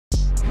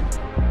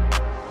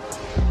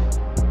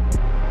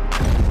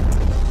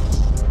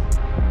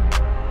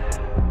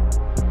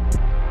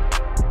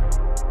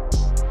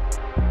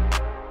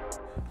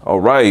All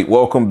right,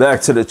 welcome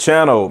back to the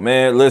channel,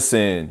 man.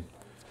 Listen,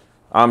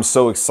 I'm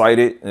so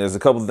excited. There's a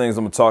couple of things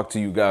I'm gonna talk to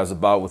you guys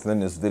about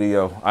within this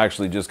video. I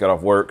actually just got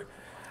off work.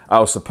 I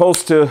was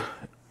supposed to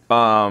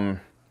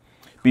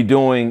be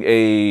doing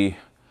a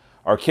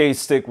arcade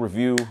stick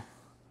review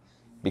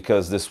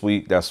because this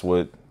week that's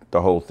what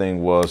the whole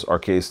thing was,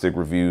 arcade stick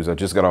reviews. I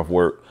just got off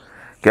work,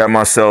 got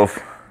myself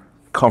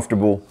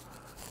comfortable.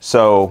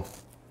 So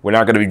we're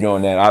not gonna be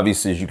doing that.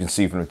 Obviously, as you can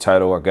see from the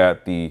title, I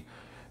got the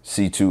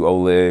C2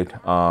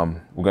 OLED.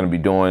 We're going to be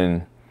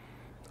doing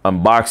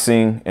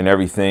unboxing and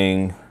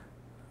everything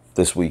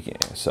this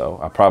weekend. So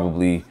I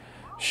probably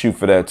shoot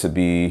for that to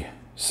be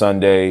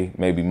Sunday,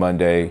 maybe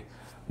Monday.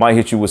 Might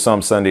hit you with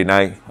some Sunday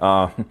night.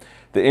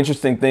 The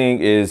interesting thing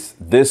is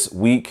this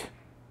week,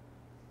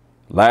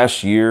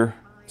 last year,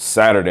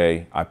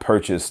 Saturday, I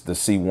purchased the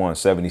C1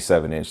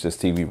 77-inch, this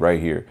TV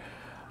right here.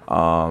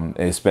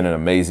 It's been an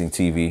amazing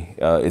TV.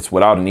 It's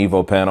without an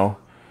Evo panel,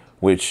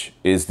 which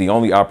is the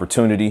only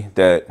opportunity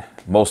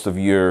that most of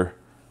your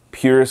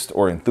purists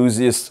or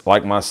enthusiasts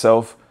like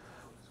myself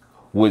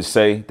would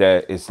say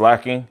that it's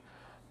lacking.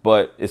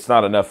 But it's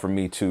not enough for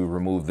me to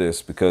remove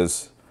this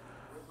because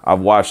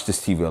I've watched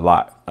this TV a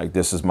lot. Like,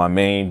 this is my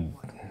main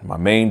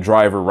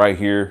driver right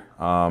here,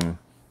 and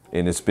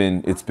it's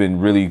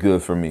been really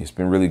good for me. It's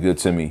been really good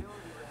to me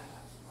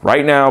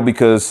right now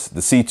because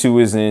the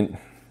C2 isn't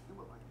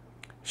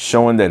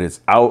showing that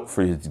it's out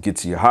for you to get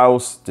to your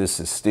house. This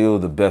is still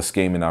the best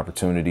gaming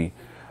opportunity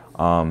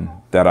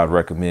that I'd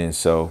recommend.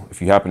 So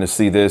if you happen to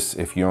see this,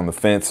 if you're on the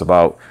fence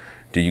about,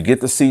 do you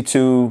get the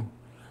C2?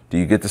 Do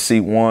you get the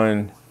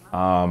C1?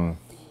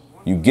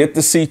 You get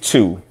the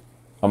C2.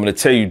 I'm going to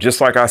tell you,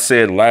 just like I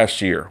said last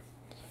year,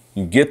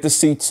 you get the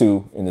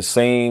C2 in the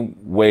same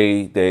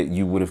way that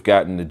you would have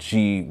gotten the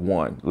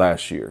G1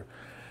 last year.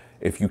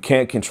 If you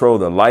can't control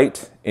the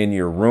light in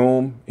your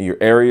room, in your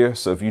area,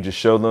 so if you just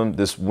show them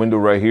this window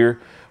right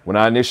here, when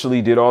I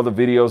initially did all the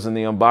videos and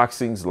the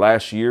unboxings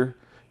last year,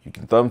 you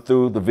can thumb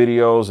through the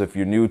videos if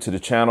you're new to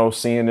the channel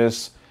seeing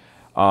this.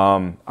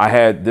 I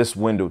had this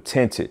window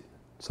tinted.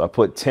 So I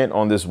put tint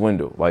on this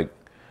window, like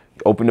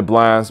open the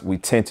blinds, we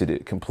tinted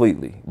it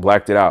completely,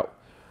 blacked it out.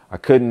 I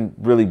couldn't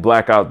really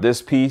black out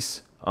this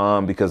piece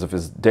because if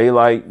it's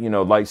daylight, you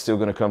know, light's still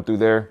gonna come through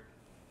there.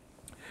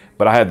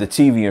 But I had the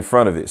TV in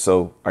front of it.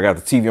 So I got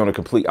the TV on the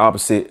complete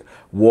opposite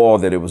wall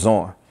that it was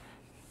on.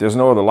 There's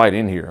no other light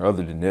in here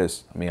other than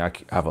this. I mean, I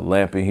have a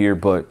lamp in here,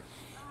 but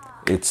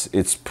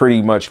it's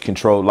pretty much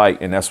controlled light,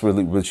 and that's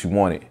really what you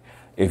wanted.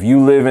 If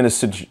you live in a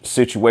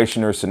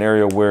situation or a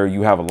scenario where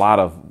you have a lot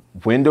of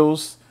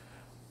windows,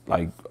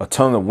 like a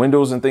ton of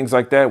windows and things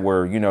like that,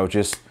 where, you know,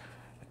 just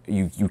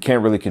you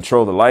can't really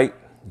control the light,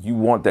 you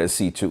want that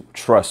C2.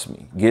 Trust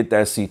me, get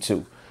that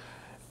C2.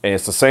 And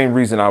it's the same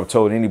reason I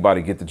told anybody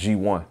to get the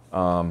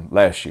G1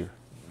 last year.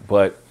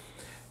 But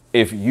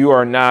if you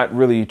are not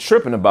really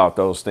tripping about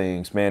those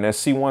things, man, that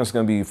C1 is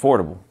going to be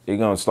affordable. You're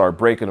going to start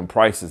breaking them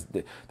prices.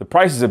 The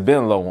prices have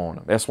been low on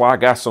them. That's why I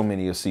got so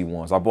many of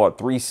C1s. I bought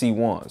 3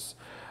 C1s.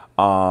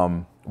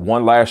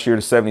 One last year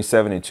to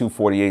 77 and 2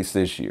 48s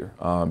this year.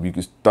 You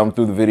can thumb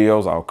through the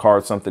videos. I'll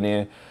card something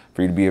in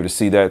for you to be able to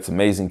see that. It's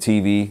amazing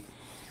TV.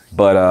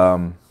 But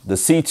the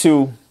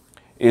C2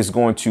 is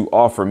going to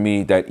offer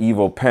me that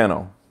Evo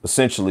panel.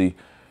 Essentially,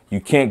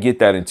 you can't get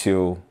that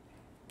until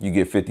you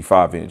get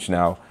 55-inch.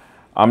 Now,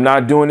 I'm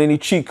not doing any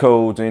cheat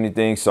codes or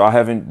anything, so I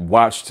haven't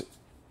watched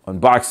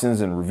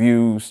unboxings and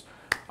reviews.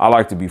 I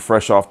like to be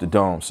fresh off the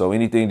dome. So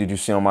anything that you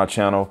see on my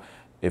channel,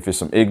 if it's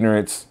some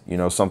ignorance, you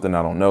know, something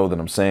I don't know that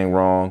I'm saying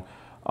wrong,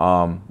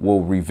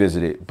 we'll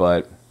revisit it.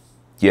 But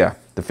yeah,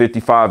 the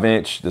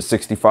 55-inch, the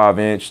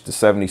 65-inch, the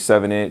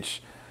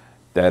 77-inch,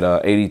 that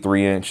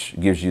 83-inch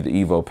gives you the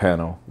Evo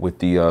panel with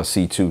the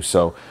C2.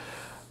 So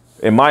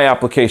in my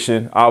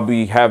application, I'll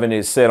be having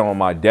it set on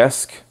my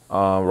desk.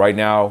 Right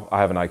now, I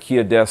have an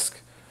IKEA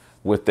desk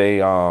with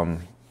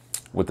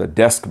a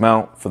desk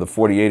mount for the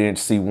 48-inch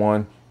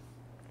C1.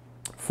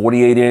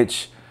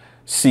 48-inch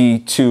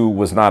C2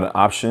 was not an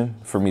option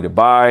for me to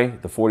buy.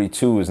 The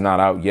 42 is not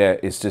out yet.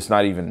 It's just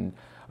not even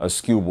a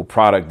SKUable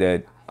product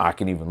that I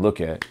can even look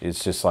at.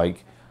 It's just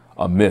like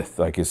a myth,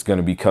 like it's going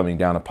to be coming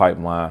down the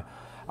pipeline.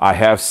 I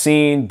have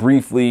seen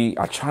briefly,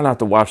 I try not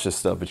to watch this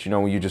stuff, but you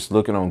know, when you're just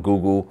looking on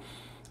Google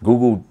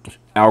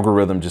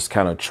algorithm just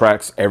kind of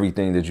tracks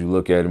everything that you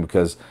look at. And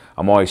because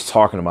I'm always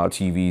talking about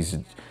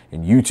TVs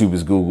and YouTube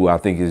is Google, I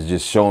think it's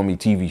just showing me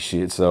TV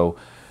shit. So,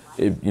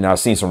 you know, I've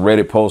seen some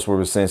Reddit posts where it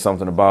was saying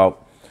something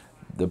about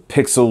the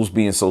pixels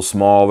being so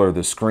small or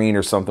the screen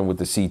or something with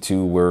the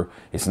C2 where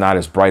it's not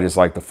as bright as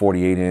like the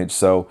 48-inch.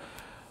 So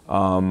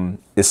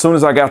as soon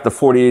as I got the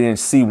 48-inch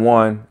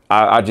C1,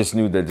 I just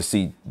knew that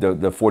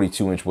the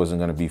 42-inch wasn't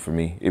going to be for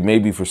me. It may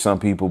be for some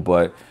people,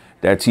 but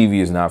that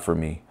TV is not for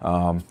me.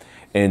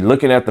 And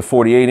looking at the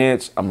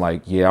 48-inch, I'm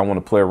like, yeah, I want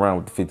to play around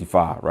with the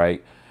 55,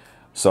 right?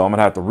 So I'm going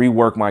to have to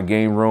rework my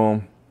game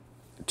room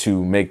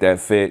to make that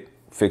fit,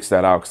 fix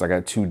that out, because I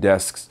got 2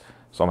 desks.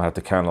 So I'm going to have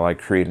to kind of like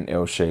create an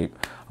L shape.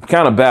 I'm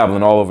kind of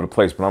babbling all over the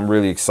place, but I'm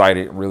really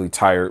excited, really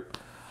tired.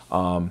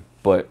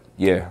 But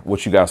yeah,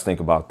 what you guys think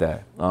about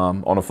that.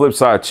 On the flip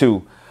side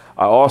too,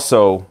 I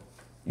also,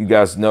 you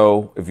guys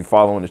know, if you're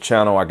following the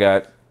channel, I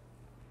got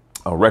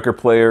a record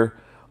player,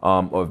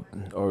 or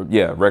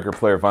yeah, record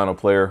player, vinyl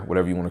player,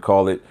 whatever you want to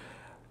call it.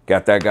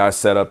 Got that guy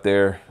set up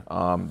there.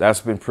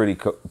 That's been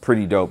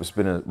pretty dope. It's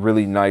been a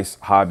really nice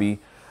hobby.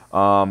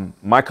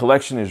 My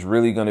collection is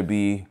really going to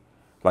be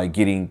like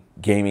getting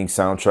gaming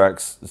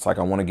soundtracks. It's like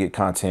I want to get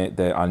content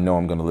that I know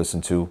I'm going to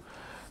listen to.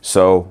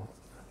 So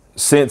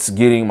since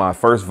getting my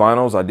first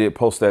vinyls, I did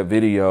post that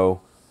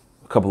video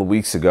a couple of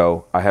weeks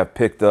ago. I have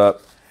picked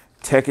up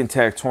Tekken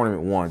Tag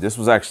Tournament 1. This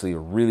was actually a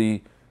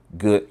really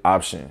good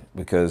option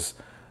because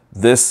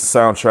this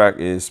soundtrack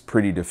is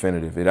pretty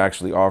definitive. It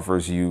actually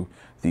offers you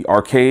the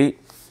arcade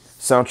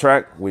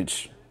soundtrack,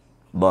 which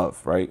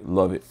love, right?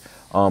 Love it.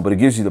 But it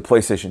gives you the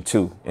PlayStation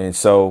 2. And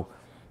so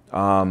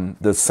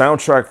the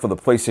soundtrack for the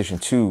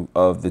PlayStation 2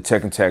 of the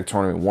Tekken Tag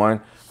Tournament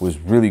 1 was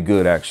really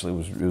good, actually.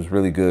 It was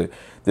really good.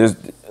 There's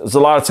a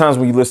lot of times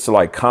when you listen to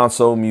like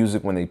console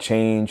music, when they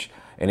change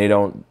and they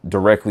don't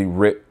directly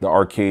rip the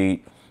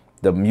arcade,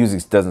 the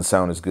music doesn't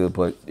sound as good,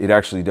 but it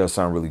actually does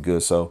sound really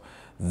good. So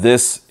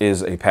this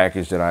is a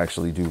package that I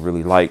actually do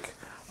really like.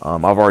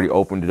 I've already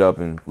opened it up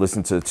and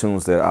listened to the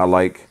tunes that I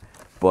like,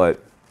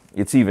 but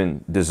it's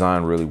even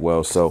designed really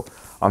well. So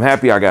I'm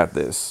happy I got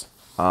this.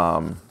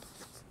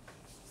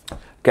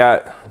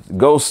 Got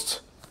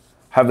Ghost.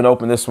 Haven't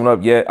opened this one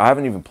up yet. I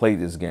haven't even played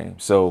this game.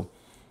 So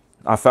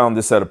I found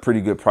this at a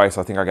pretty good price.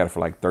 I think I got it for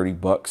like 30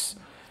 bucks.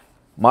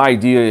 My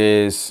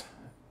idea is,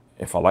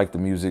 if I like the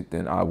music,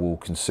 then I will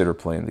consider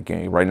playing the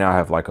game. Right now I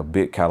have like a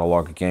big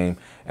catalog of game,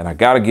 and I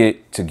got to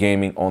get to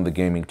gaming on the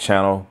gaming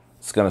channel.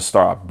 It's going to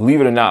start.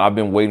 Believe it or not, I've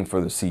been waiting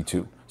for the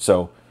C2.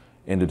 So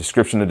in the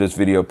description of this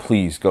video,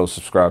 please go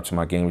subscribe to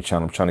my gaming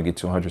channel. I'm trying to get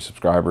to 100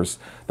 subscribers.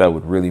 That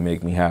would really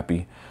make me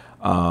happy.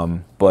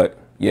 But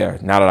yeah,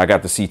 now that I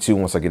got the C2,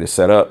 once I get it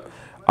set up,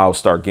 I'll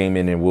start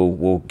gaming and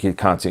we'll get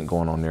content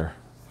going on there.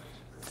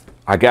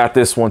 I got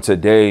this one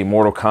today,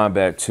 Mortal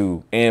Kombat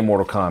 2 and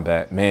Mortal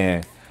Kombat.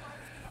 Man,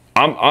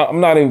 I'm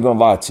not even gonna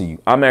lie to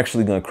you. I'm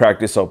actually gonna crack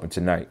this open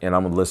tonight and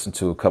I'm gonna listen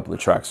to a couple of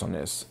tracks on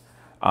this.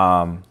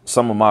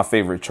 Some of my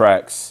favorite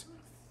tracks.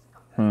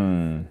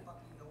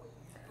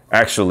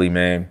 Actually,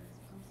 man,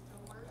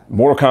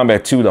 Mortal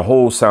Kombat 2, the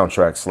whole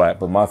soundtrack slap,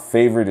 but my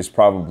favorite is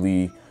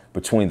probably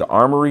Between the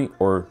Armory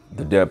or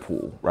the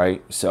Deadpool,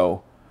 right?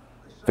 So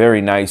very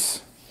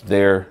nice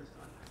there.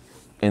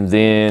 And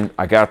then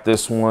I got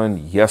this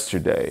one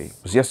yesterday.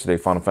 It was yesterday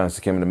Final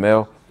Fantasy came in the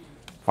mail.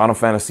 Final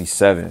Fantasy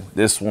 7.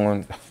 This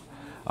one,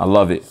 I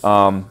love it.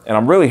 And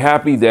I'm really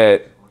happy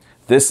that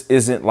this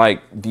isn't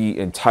like the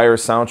entire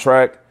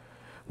soundtrack,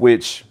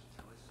 which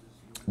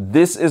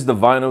this is the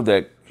vinyl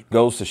that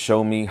goes to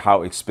show me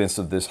how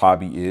expensive this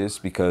hobby is,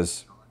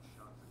 because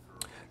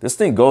this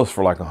thing goes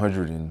for like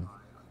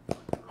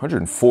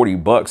 140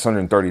 bucks,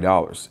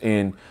 $130.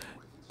 And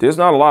there's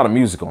not a lot of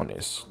music on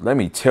this. Let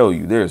me tell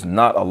you, there's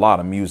not a lot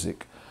of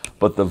music,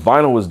 but the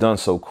vinyl was done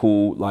so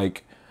cool.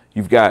 Like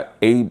you've got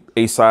A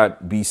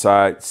side, B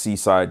side, C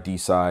side, D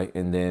side.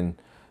 And then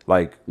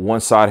like one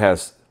side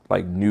has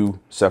like new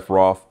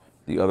Sephiroth.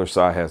 The other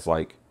side has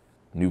like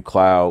new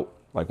Cloud.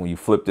 Like when you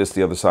flip this,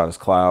 the other side is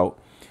Cloud.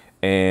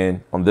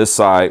 And on this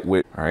side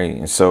all right.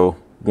 And so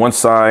one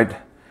side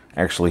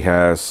actually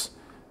has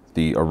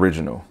the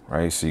original,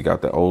 right? So you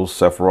got the old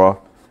Sephiroth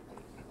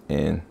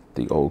and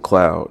the old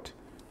Cloud.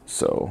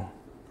 So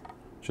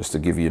just to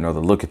give you another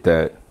look at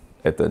that,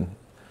 at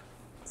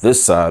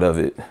this side of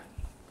it,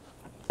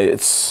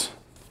 it's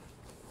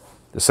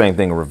the same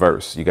thing in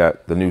reverse. You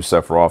got the new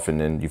Sephiroth and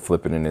then you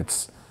flip it and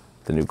it's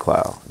the new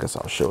Cloud. I guess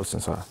I'll show it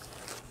since I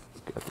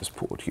got this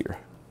pulled here.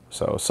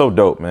 So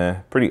dope,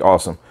 man. Pretty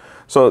awesome.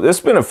 So this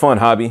has been a fun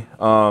hobby.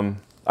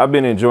 I've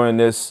been enjoying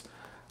this.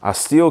 I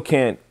still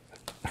can't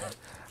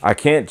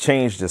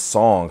change the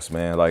songs,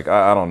 man. Like,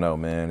 I don't know,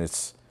 man.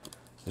 It's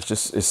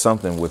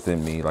something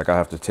within me. Like I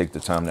have to take the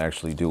time to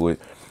actually do it.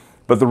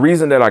 But the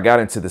reason that I got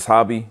into this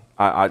hobby,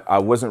 I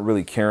wasn't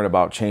really caring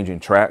about changing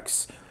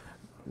tracks.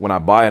 When I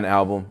buy an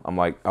album, I'm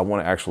like, I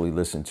want to actually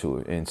listen to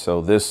it. And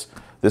so this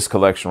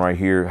collection right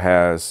here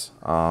has,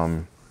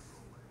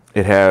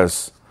 it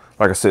has,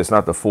 like I said, it's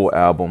not the full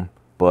album,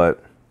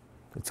 but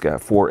it's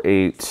got 4,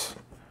 8.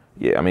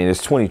 Yeah, I mean,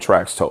 it's 20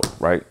 tracks total,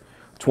 right?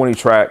 20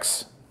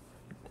 tracks.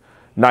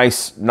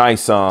 Nice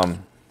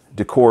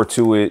decor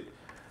to it.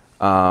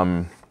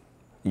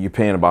 You're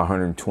paying about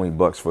 120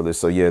 bucks for this.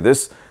 So yeah,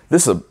 this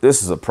is a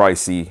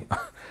pricey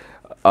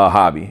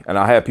hobby. And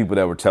I had people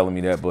that were telling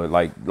me that, but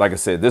like I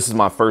said, this is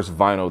my first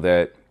vinyl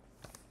that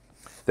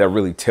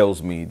really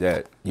tells me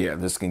that, yeah,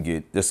 this can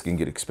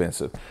get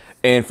expensive.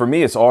 And for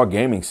me, it's all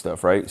gaming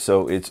stuff, right?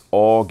 So it's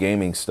all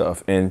gaming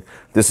stuff. And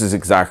this is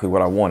exactly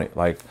what I wanted.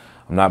 Like,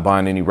 I'm not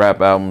buying any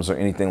rap albums or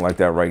anything like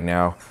that right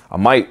now. I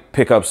might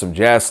pick up some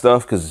jazz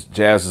stuff because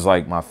jazz is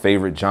like my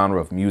favorite genre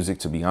of music,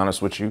 to be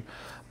honest with you.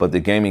 But the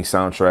gaming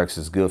soundtracks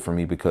is good for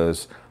me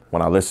because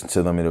when I listen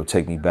to them, it'll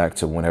take me back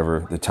to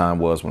whenever the time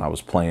was when I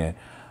was playing.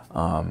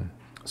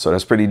 So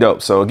that's pretty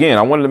dope. So again,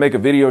 I wanted to make a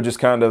video just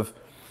kind of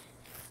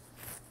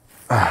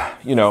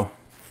you know,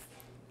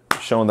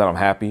 showing that I'm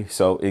happy.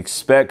 So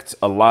expect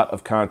a lot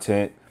of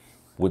content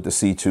with the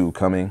C2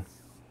 coming.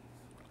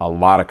 A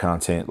lot of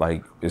content.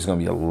 Like, there's gonna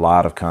be a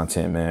lot of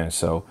content, man.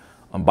 So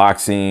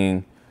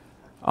unboxing.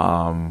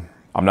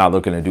 I'm not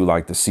looking to do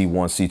like the C1,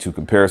 C2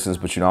 comparisons,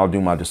 but I'll do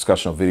my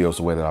discussional videos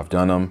the way that I've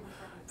done them,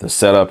 the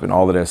setup and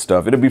all of that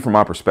stuff. It'll be from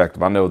my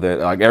perspective. I know that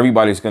like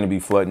everybody's going to be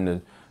flooding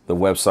the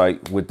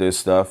website with this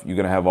stuff. You're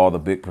going to have all the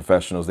big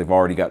professionals. They've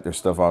already got their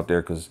stuff out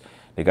there because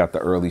they got the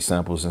early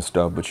samples and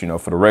stuff. But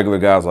for the regular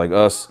guys like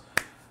us,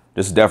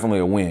 this is definitely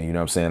a win. You know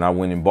what I'm saying? I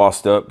went and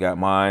bossed up, got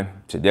mine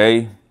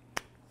today.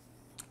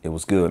 It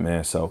was good,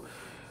 man. So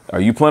are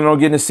you planning on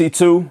getting a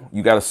C2?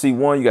 You got a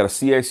C1, you got a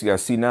CX, you got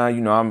a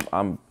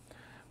C9.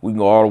 We can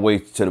go all the way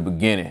to the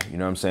beginning, you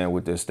know what I'm saying,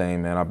 with this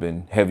thing, man. I've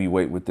been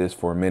heavyweight with this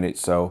for a minute,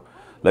 so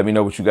let me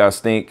know what you guys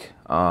think.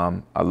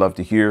 I'd love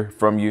to hear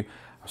from you.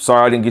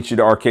 Sorry I didn't get you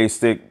the arcade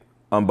stick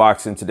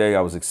unboxing today. I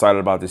was excited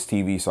about this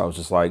TV, so I was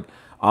just like,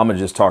 I'm going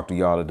to just talk to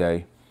y'all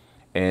today,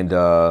 and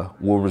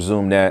we'll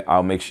resume that.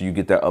 I'll make sure you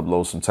get that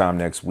upload sometime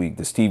next week.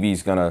 This TV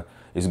is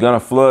gonna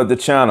flood the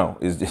channel.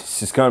 It's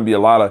just going to be a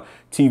lot of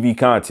TV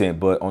content,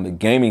 but on the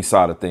gaming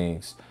side of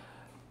things,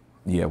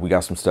 yeah, we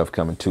got some stuff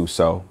coming too,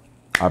 so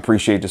I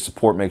appreciate the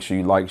support. Make sure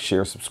you like,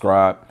 share,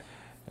 subscribe.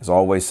 As I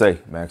always say,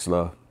 Max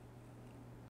Love.